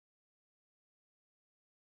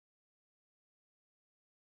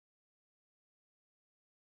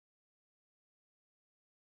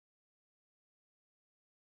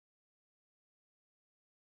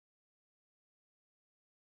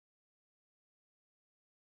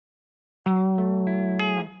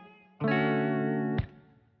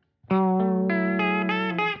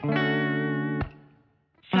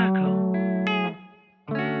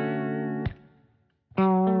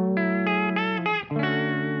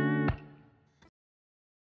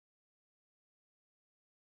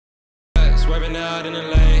Riding out in the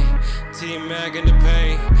lane, T-Mac in the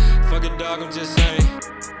pain. Fuck a dog, I'm just saying.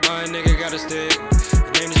 My nigga got a stick,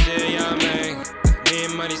 name the shit, yeah, man. Me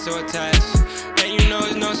and money so attached, and you know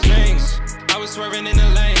it's no strings. I was swerving in the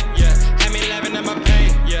lane, yeah. Had me laughing at my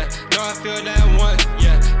pain, yeah. Know I feel that once,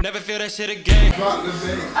 yeah. Never feel that shit again.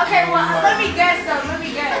 Okay, well, let me guess though, let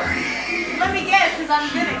me guess, cause I'm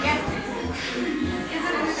good at guessing. Is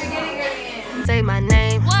it in the beginning or the end? Say my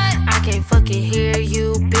name. What? I can't fucking hear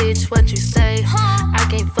you, bitch. What you say? I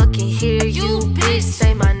can't fucking hear you, bitch.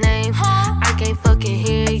 Say my name. I can't fucking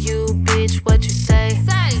hear you, bitch. What you say?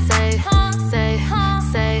 Say. What?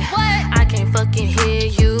 I can't fucking hear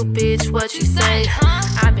you, bitch. What you say?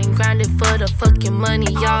 I've been grinding for the fucking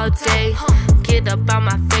money all day. Get up out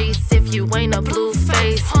my face if you ain't a blue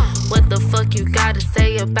face. What the fuck you gotta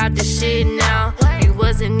say about this shit now? You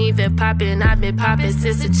wasn't even poppin', I've been poppin'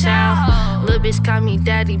 since a child. Lil' bitch call me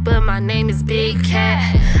daddy, but my name is Big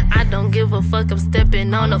Cat. I don't give a fuck, I'm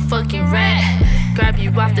steppin' on a fucking rat. Grab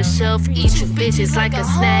you off the shelf, eat you bitches like a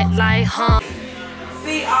snack, like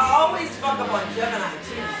See, I always fuck up on Gemini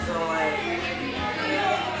too, so like...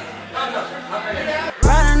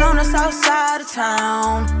 Riding on the south side of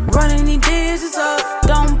town, running these digits up.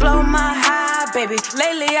 Don't blow my high, baby.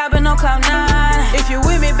 Lately I've been on cloud 9. If you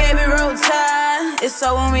with me, baby, roll tide. It's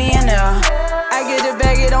so when we in there. I get the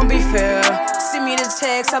bag, it don't be fair. Send me the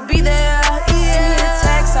text, I'll be there. Yeah. Send me the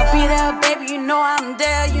text, I'll be there, baby. You know I'm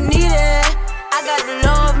there, you need it. I got the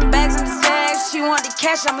love and bags in the tags. She want the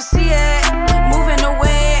cash, I'ma see it. Moving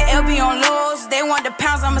away, LB on lows. They want the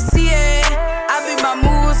pounds, I'ma see it. I be my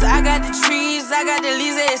moves, I got the trees, I got the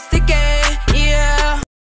leaves that is sticky, yeah.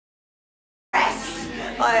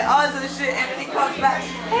 Like, all this shit, and then he comes back,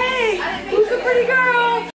 hey, who's the pretty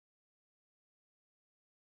girl?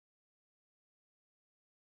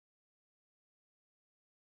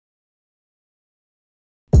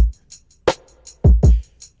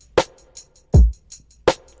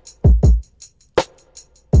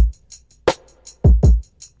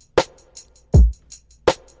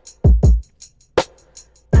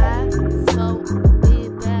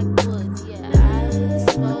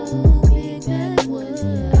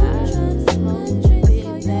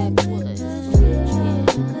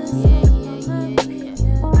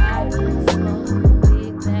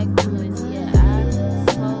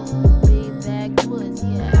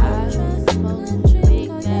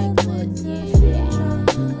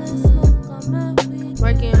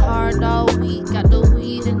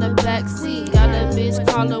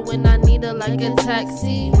 When I need her like a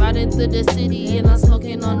taxi. Riding through the city and I'm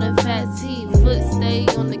smoking on a fat tea. Foot stay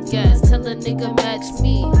on the gas, tell a nigga match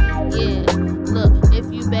me. Yeah, look, if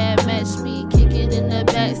you bad, match me. Kick it in the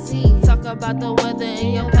backseat. Talk about the weather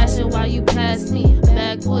and your passion while you pass me.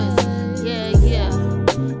 Backwoods, yeah.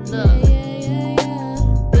 Look,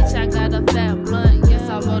 bitch, I got a fat blunt, yes,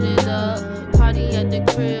 I rolled it up. Party at the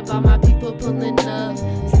crib, all my people pulling up.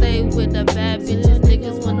 Stay with the bad bitches.